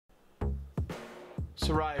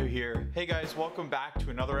Soraya here. Hey guys, welcome back to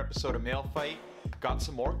another episode of Mailfight. Got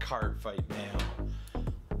some more card fight mail.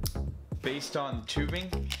 Based on the tubing,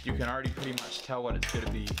 you can already pretty much tell what it's going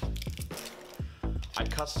to be. I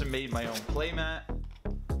custom made my own playmat,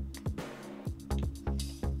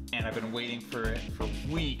 and I've been waiting for it for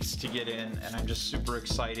weeks to get in, and I'm just super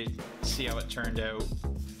excited to see how it turned out.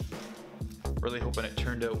 Really hoping it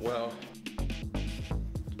turned out well.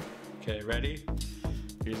 Okay, ready?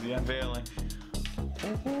 Here's the unveiling.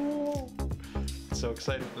 So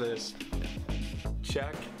excited for this.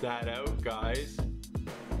 Check that out, guys.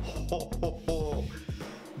 Oh,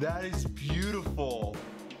 that is beautiful.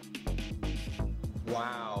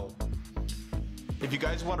 Wow. If you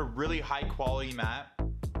guys want a really high quality mat,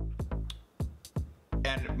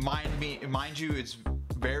 and mind you, it's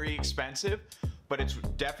very expensive, but it's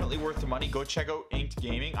definitely worth the money. Go check out Inked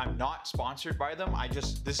Gaming. I'm not sponsored by them.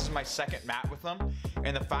 This is my second mat with them.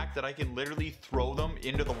 And the fact that I can literally throw them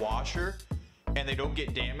into the washer and they don't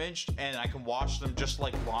get damaged, and I can wash them just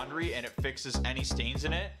like laundry and it fixes any stains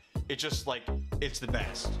in it. It's just like, it's the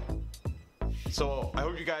best. So I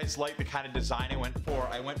hope you guys like the kind of design I went for.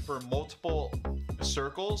 I went for multiple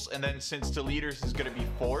circles, and then since the leaders is gonna be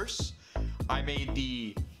force, I made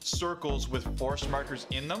the circles with force markers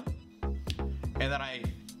in them. And then I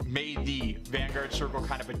made the Vanguard circle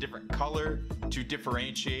kind of a different color to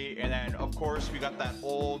differentiate. And then of course we got that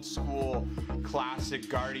old school classic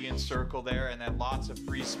Guardian circle there, and then lots of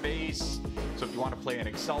free space. So if you want to play an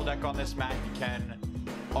Excel deck on this mat, you can.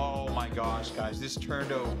 Oh my gosh, guys, this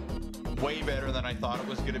turned out way better than I thought it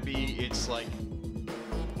was gonna be. It's like,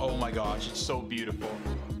 oh my gosh, it's so beautiful.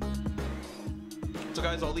 So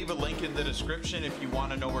guys, I'll leave a link in the description if you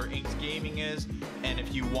want to know where Inked Gaming is, and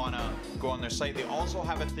if you want to go on their site. They also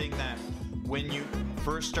have a thing that when you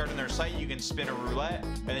first start on their site, you can spin a roulette,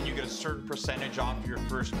 and then you get a certain percentage off your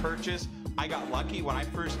first purchase. I got lucky when I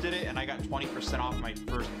first did it, and I got 20% off my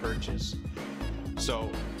first purchase. So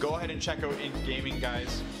go ahead and check out Inked Gaming,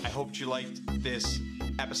 guys. I hope you liked this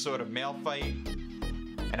episode of Mailfight.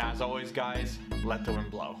 And as always, guys, let the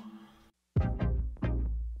wind blow.